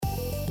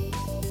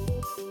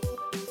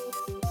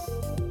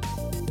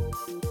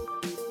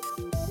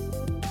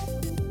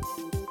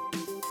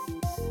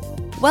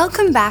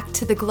Welcome back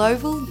to the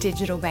Global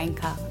Digital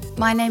Banker.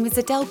 My name is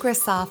Adele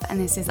Grissaf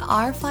and this is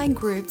RFI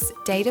Group's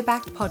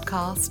data-backed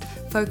podcast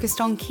focused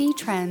on key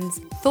trends,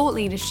 thought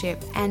leadership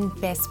and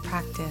best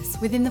practice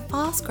within the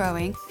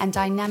fast-growing and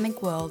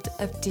dynamic world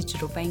of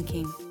digital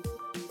banking.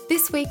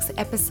 This week's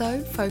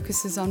episode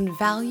focuses on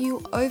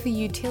value over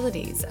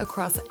utilities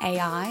across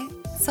AI,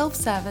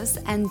 self-service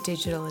and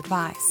digital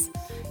advice.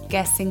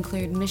 Guests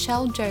include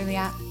Michelle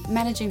Joliat,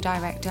 Managing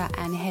Director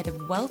and Head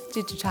of Wealth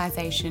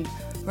Digitisation,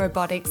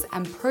 Robotics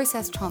and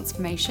Process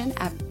Transformation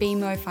at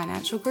BMO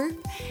Financial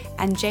Group,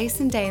 and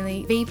Jason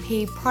Daly,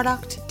 VP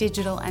Product,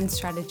 Digital and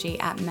Strategy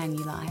at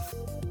Manulife.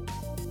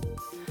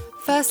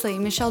 Firstly,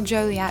 Michelle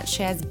Joliat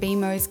shares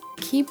BMO's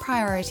key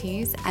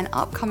priorities and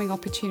upcoming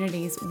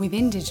opportunities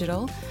within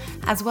digital,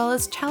 as well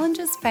as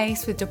challenges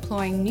faced with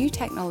deploying new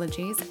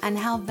technologies and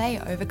how they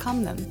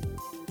overcome them.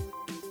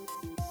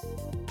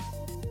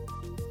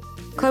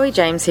 Chloe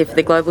James here for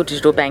the Global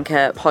Digital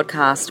Banker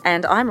podcast,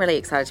 and I'm really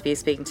excited to be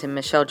speaking to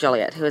Michelle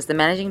Joliat, who is the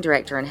Managing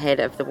Director and Head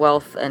of the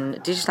Wealth and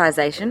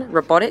Digitisation,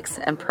 Robotics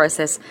and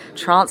Process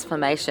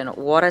Transformation.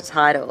 What a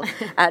title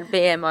at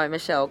BMO.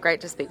 Michelle, great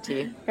to speak to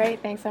you.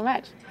 Great, thanks so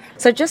much.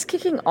 So just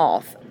kicking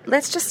off,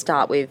 let's just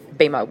start with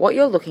BMO. What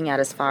you're looking at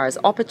as far as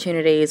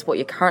opportunities, what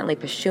you're currently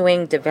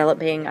pursuing,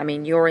 developing. I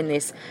mean, you're in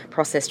this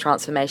process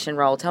transformation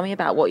role. Tell me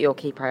about what your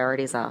key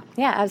priorities are.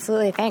 Yeah,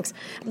 absolutely. Thanks.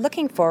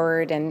 Looking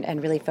forward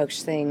and really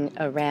focusing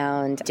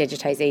around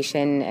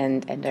digitization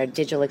and our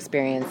digital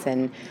experience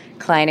and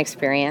client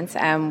experience.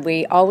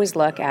 We always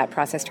look at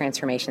process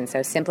transformation,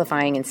 so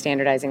simplifying and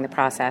standardizing the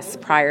process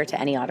prior to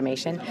any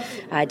automation.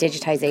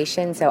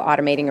 Digitization, so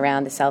automating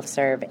around the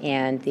self-serve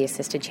and the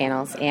assisted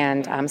channels,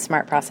 and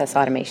smart process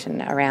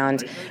automation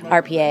around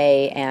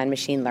RPA and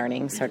machine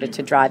learning, sort of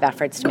to drive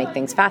efforts to make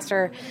things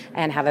faster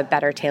and have a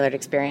better tailored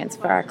experience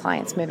for our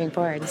clients moving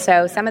forward.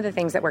 So some of the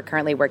things that we're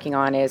currently working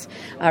on is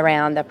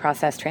around the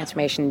process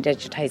transformation and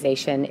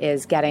digitization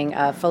is getting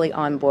a fully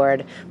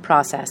onboard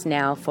process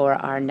now for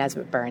our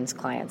Nesbitt Burns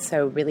clients.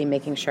 So really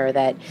making sure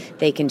that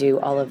they can do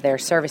all of their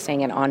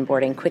servicing and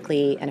onboarding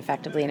quickly and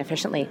effectively and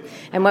efficiently.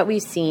 And what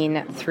we've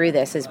seen through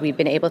this is we've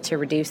been able to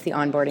reduce the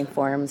onboarding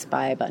forms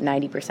by about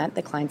 90%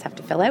 that clients have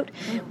to fill out.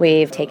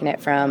 We've taken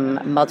it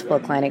from multiple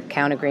client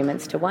account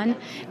agreements to one,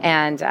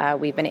 and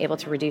we've been able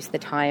to reduce the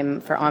time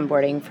for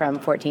onboarding from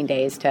 14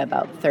 days to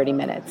about 30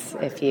 minutes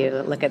if you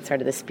look at sort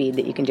of the speed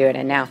that you can do it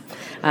in now.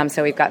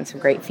 So we've gotten some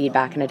great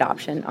feedback and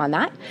adoption on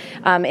that.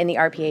 In the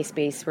RPA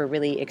space, we're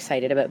really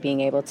excited about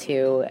being able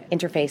to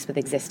interface with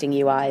existing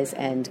UIs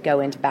and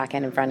go into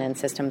back-end and front-end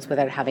systems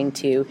without having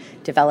to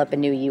develop a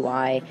new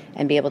UI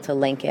and be able to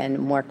link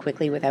in more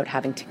quickly without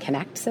having to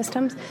connect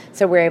systems.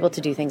 So we're able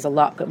to do things a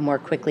lot more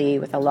quickly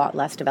with a lot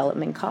less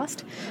development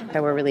cost.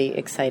 So we're really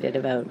excited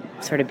about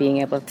sort of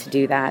being able to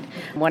do that.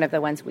 One of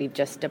the ones we've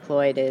just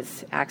deployed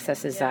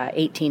accesses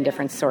 18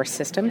 different source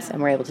systems,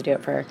 and we're able to do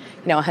it for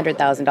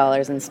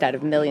 $100,000 instead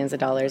of millions of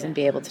dollars and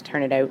be able to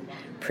turn it out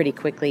pretty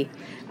quickly.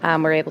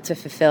 We're able to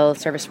fulfill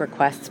service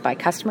requests by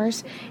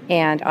customers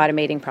and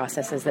automating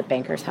processes that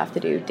bankers have to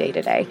do day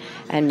to day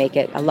and make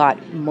it a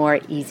lot more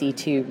easy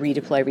to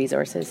redeploy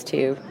resources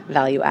to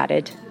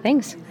value-added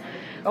things.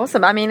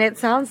 Awesome. I mean, it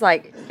sounds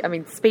like,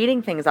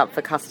 speeding things up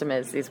for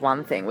customers is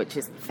one thing, which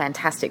is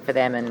fantastic for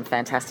them and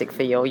fantastic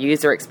for your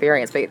user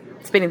experience, but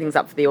speeding things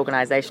up for the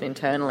organisation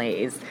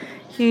internally is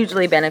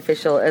hugely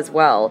beneficial as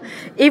well.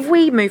 If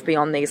we move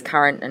beyond these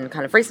current and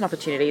kind of recent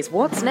opportunities,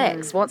 what's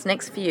next? What's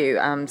next for you?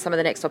 Some of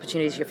the next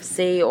opportunities you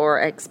foresee or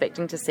are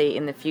expecting to see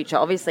in the future?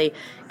 Obviously,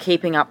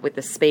 keeping up with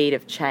the speed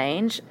of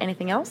change.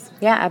 Anything else?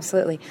 Yeah,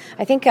 absolutely.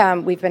 I think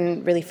we've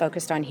been really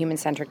focused on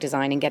human-centric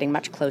design and getting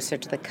much closer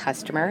to the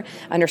customer,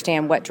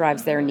 understand what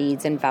drives their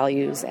needs and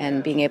values,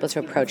 and being able to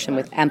approach them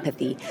with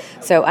empathy.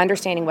 So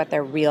understanding what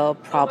their real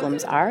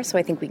problems are. So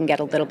I think we can get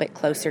a little bit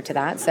closer to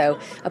that. So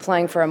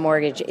applying for a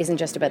mortgage isn't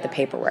just about the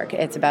paperwork.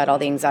 It's about all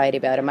the anxiety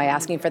about, am I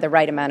asking for the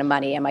right amount of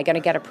money? Am I going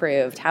to get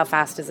approved? How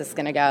fast is this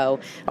going to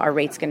go? Are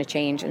rates going to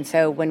change? And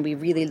so when we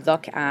really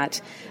look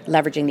at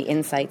leveraging the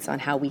insights on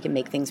how we can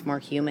make things more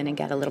human and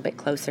get a little bit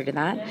closer to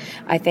that,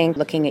 I think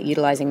looking at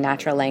utilizing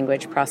natural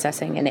language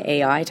processing and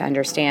AI to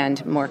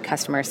understand more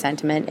customer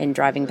sentiment and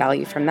driving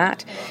value from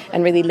that,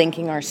 and really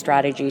linking our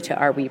strategy to,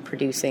 are we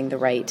producing the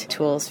right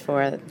tools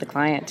for the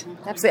client?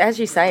 Absolutely. As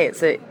you say,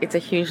 it's a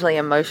hugely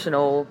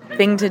emotional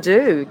thing to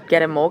do,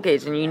 get a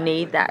mortgage, and you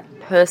need that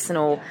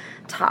personal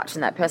touch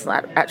and that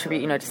personal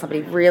attribute, to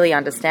somebody really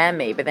understand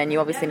me, but then you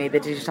obviously need the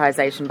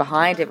digitization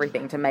behind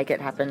everything to make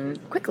it happen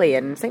quickly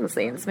and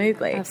seamlessly and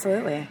smoothly.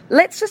 Absolutely.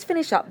 Let's just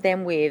finish up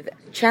then with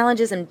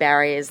challenges and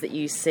barriers that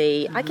you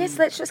see. I guess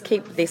let's just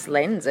keep this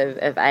lens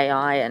of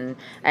AI and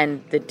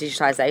the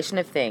digitization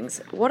of things.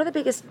 What are the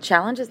biggest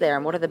challenges there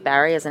and what are the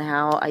barriers and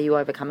how are you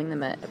overcoming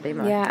them at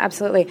BMO? Yeah,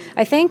 absolutely.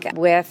 I think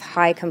with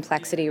high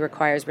complexity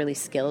requires really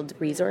skilled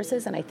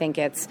resources, and I think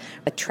it's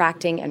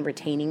attracting and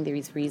retaining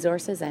these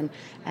resources and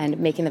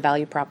making the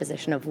value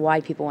proposition of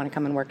why people want to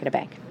come and work at a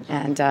bank.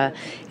 And,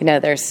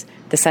 there's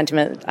the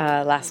sentiment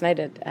last night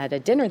at a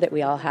dinner that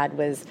we all had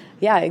was,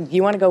 yeah,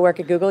 you want to go work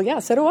at Google? Yeah,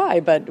 so do I.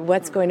 But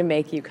what's going to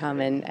make you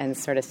come and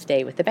sort of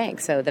stay with the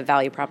bank? So the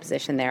value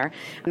proposition there,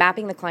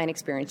 mapping the client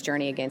experience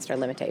journey against our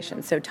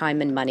limitations. So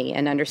time and money,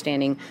 and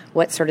understanding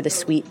what sort of the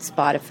sweet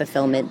spot of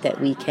fulfillment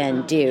that we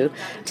can do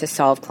to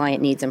solve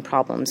client needs and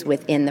problems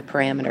within the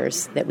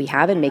parameters that we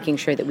have, and making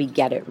sure that we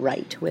get it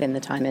right within the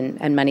time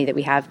and money that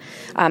we have.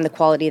 The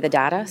quality of the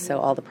data, so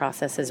all the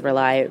processes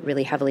rely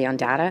really heavily on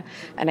data.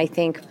 And I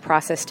think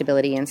process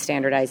stability and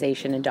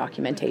standardization and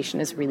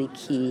documentation is really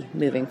key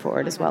moving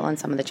forward as well on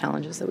some of the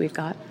challenges that we've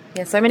got.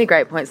 Yeah, so many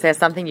great points there.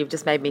 Something you've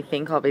just made me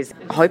think of is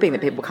hoping that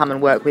people come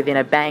and work within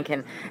a bank.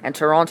 And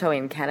Toronto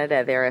in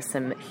Canada, there are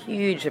some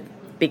huge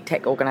big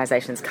tech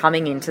organizations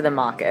coming into the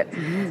market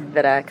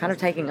that are kind of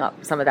taking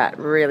up some of that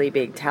really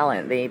big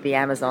talent. The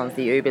Amazons,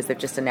 the Ubers, they've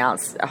just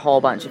announced a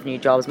whole bunch of new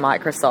jobs,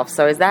 Microsoft.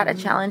 So is that a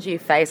challenge you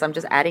face? I'm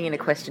just adding in a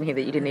question here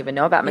that you didn't even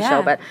know about,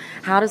 Michelle, but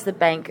how does the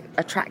bank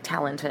attract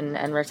talent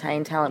and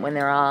retain talent when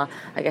there are,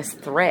 I guess,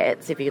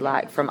 threats, if you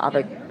like, from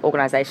other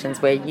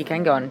organizations where you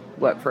can go and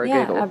work for a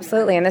Google? Yeah,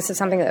 absolutely. And this is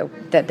something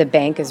that the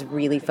bank is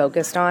really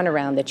focused on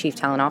around the chief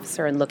talent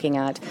officer, and looking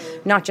at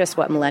not just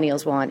what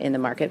millennials want in the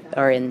market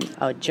or in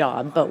a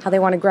job, but how they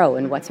want to grow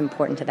and what's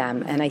important to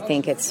them. And I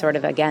think it's sort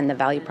of, again, the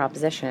value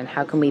proposition and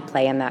how can we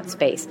play in that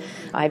space.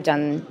 I've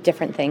done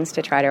different things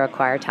to try to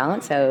acquire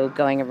talent, so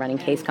going and running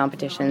case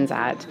competitions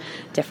at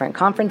different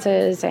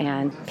conferences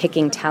and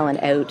picking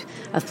talent out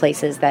of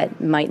places that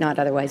might not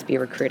otherwise be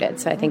recruited.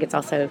 So I think it's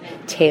also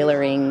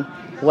tailoring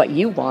what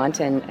you want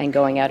and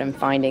going out and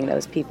finding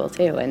those people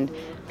too, and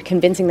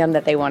convincing them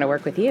that they want to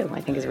work with you, I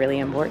think is really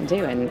important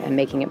too, and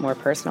making it more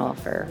personal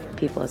for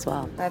people as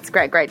well. That's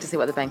great to see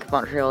what the Bank of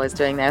Montreal is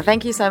doing there.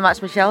 Thank you so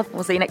much, Michelle.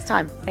 We'll see you next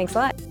time. Thanks a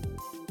lot.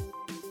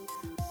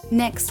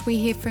 Next, we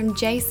hear from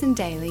Jason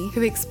Daly,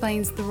 who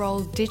explains the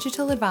role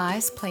digital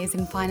advice plays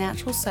in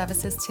financial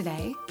services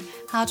today,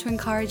 how to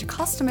encourage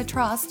customer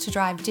trust to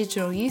drive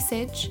digital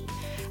usage,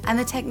 and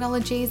the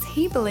technologies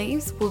he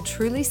believes will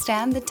truly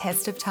stand the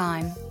test of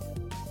time.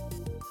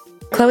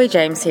 Chloe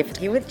James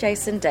here with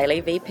Jason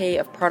Daly, VP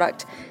of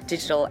Product,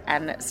 Digital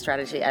and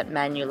Strategy at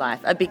Manulife.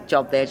 A big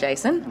job there,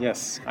 Jason.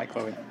 Yes. Hi,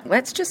 Chloe.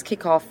 Let's just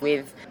kick off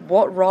with,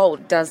 what role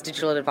does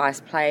digital advice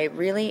play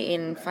really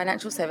in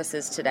financial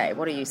services today?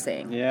 What are you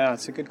seeing? Yeah,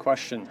 it's a good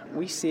question.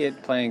 We see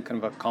it playing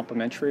kind of a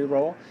complementary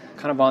role,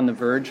 kind of on the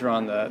verge or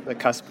on the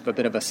cusp of a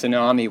bit of a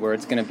tsunami where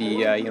it's going to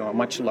be a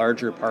much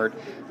larger part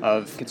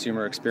of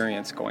consumer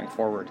experience going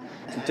forward.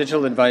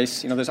 Digital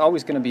advice, there's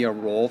always going to be a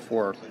role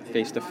for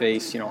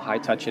face-to-face,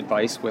 high-touch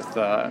advice with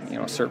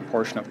a certain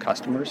portion of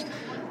customers.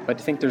 But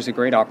I think there's a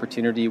great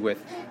opportunity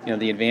with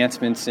the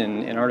advancements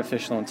in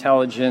artificial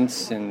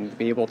intelligence and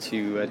be able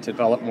to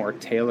develop more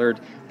tailored,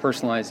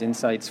 personalized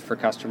insights for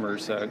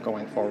customers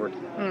going forward.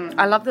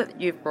 I love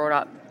that you've brought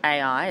up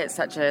AI. It's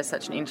such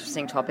an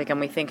interesting topic, and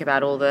we think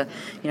about all the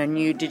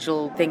new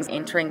digital things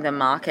entering the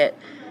market.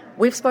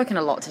 We've spoken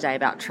a lot today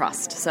about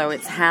trust. So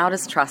it's, how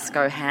does trust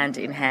go hand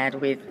in hand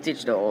with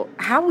digital?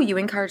 How will you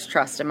encourage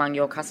trust among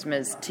your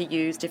customers to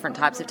use different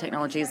types of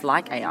technologies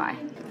like AI?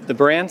 The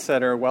brands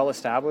that are well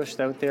established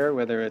out there,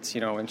 whether it's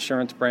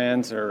insurance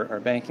brands or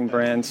banking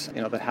brands,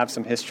 that have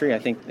some history, I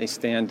think they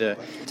stand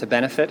to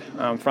benefit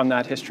from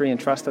that history and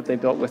trust that they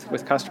built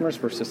with customers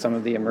versus some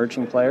of the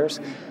emerging players.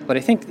 But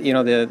I think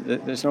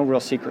there's no real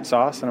secret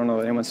sauce. I don't know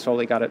that anyone's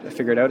totally got it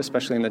figured out,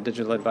 especially in the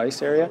digital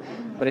advice area.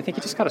 But I think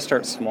you just got to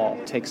start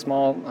small. Take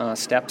small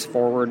steps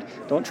forward.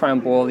 Don't try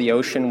and boil the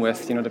ocean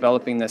with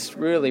developing this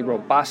really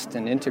robust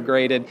and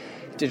integrated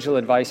digital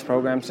advice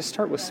programs. Just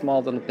start with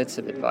small little bits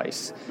of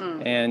advice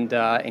and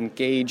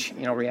engage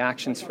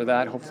reactions for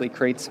that. Hopefully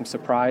create some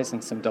surprise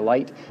and some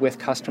delight with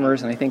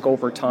customers. And I think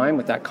over time,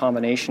 with that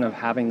combination of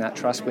having that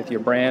trust with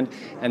your brand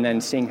and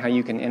then seeing how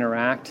you can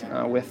interact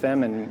with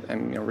them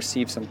and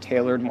receive some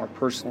tailored, more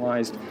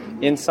personalized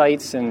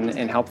insights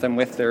and help them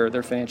with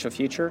their financial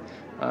future,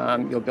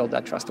 you'll build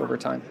that trust over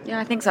time. Yeah,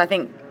 I think so. I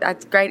think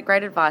that's great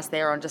advice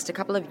there on just a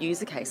couple of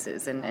user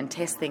cases and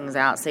test things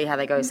out, see how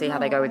they go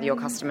with your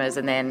customers,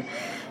 and then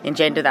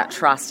engender that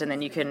trust, and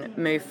then you can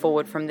move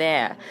forward from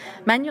there.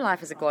 Manulife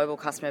has a global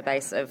customer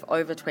base of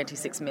over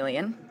 26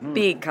 million,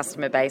 big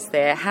customer base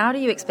there. How do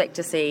you expect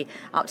to see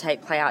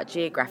uptake play out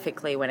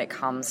geographically when it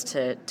comes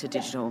to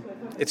digital?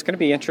 It's going to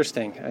be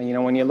interesting.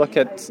 When you look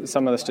at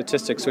some of the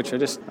statistics, which I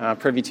just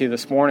privy to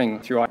this morning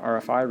through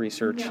RFI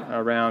research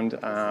around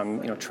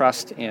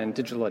trust and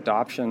digital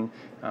adoption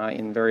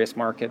in various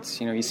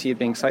markets, you see it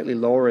being slightly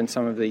lower in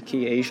some of the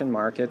key Asian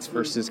markets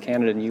versus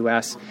Canada and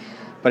US.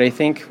 But I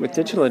think with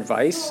digital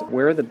advice,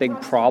 where the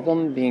big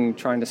problem being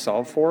trying to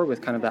solve for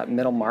with kind of that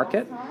middle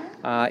market,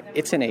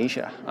 it's in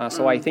Asia.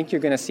 So I think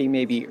you're going to see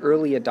maybe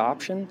early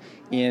adoption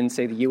in,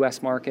 say, the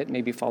U.S. market,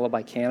 maybe followed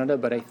by Canada.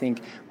 But I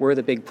think where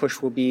the big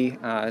push will be,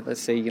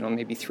 let's say,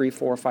 maybe 3,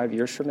 4, 5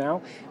 years from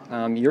now,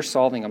 you're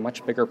solving a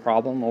much bigger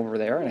problem over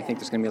there. And I think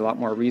there's going to be a lot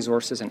more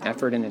resources and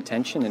effort and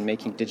attention in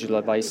making digital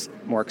advice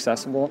more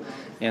accessible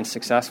and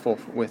successful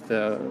with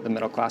the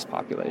middle-class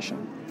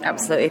population.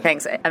 Absolutely.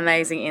 Thanks.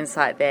 Amazing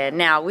insight there.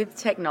 Now, with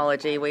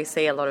technology, we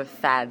see a lot of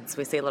fads,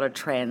 we see a lot of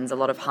trends, a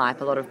lot of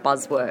hype, a lot of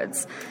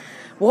buzzwords.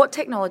 What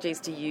technologies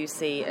do you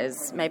see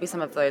as maybe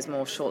some of those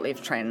more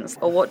short-lived trends?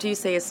 Or what do you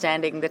see as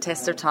standing the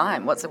test of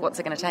time? What's it going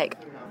to take?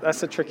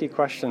 That's a tricky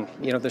question.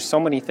 There's so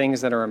many things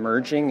that are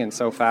emerging and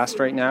so fast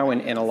right now,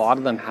 and a lot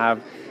of them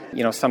have,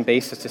 some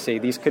basis to say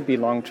these could be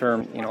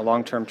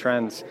long-term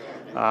trends.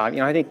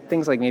 I think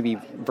things like maybe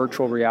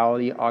virtual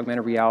reality,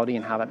 augmented reality,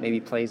 and how that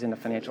maybe plays into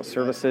financial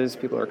services.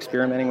 People are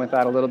experimenting with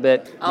that a little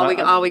bit. Are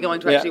we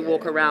going to actually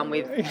walk around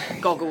with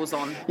goggles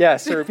on?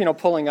 Yes, or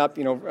pulling up,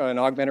 an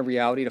augmented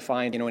reality to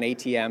find, an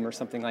ATM or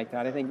something like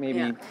that. I think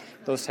maybe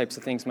those types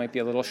of things might be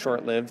a little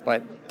short-lived,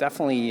 but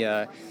definitely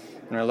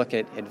when I look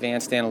at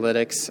advanced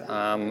analytics,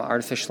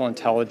 artificial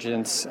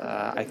intelligence,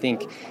 I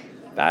think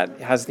that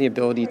has the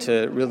ability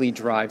to really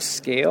drive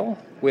scale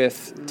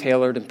with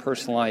tailored and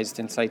personalized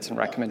insights and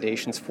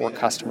recommendations for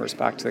customers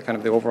back to the kind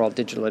of the overall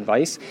digital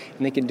advice.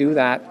 And they can do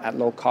that at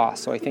low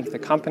cost. So I think the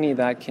company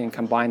that can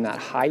combine that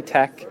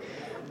high-tech,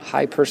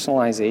 high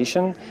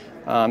personalization,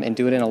 and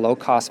do it in a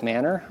low-cost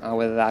manner,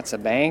 whether that's a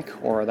bank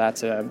or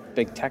that's a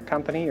big tech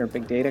company or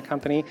big data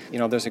company,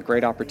 there's a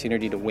great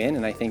opportunity to win.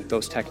 And I think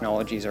those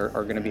technologies are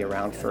going to be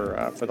around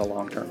for the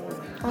long term.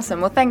 Awesome.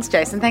 Well, thanks,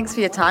 Jason. Thanks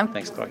for your time.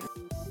 Thanks, Chloe.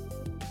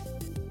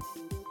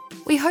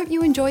 We hope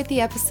you enjoyed the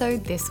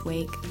episode this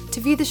week. To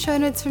view the show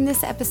notes from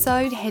this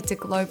episode, head to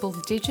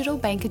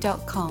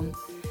globaldigitalbanker.com.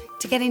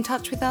 To get in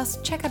touch with us,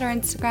 check out our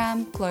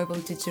Instagram, Global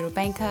Digital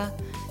Banker,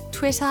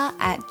 Twitter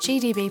at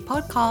GDB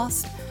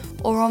Podcast,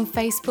 or on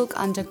Facebook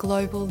under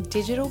Global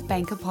Digital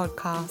Banker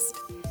Podcast.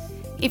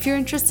 If you're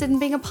interested in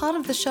being a part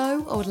of the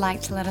show or would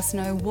like to let us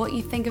know what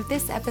you think of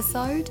this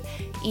episode,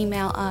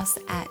 email us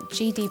at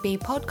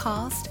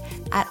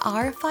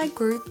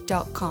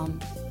gdbpodcast@rfigroup.com.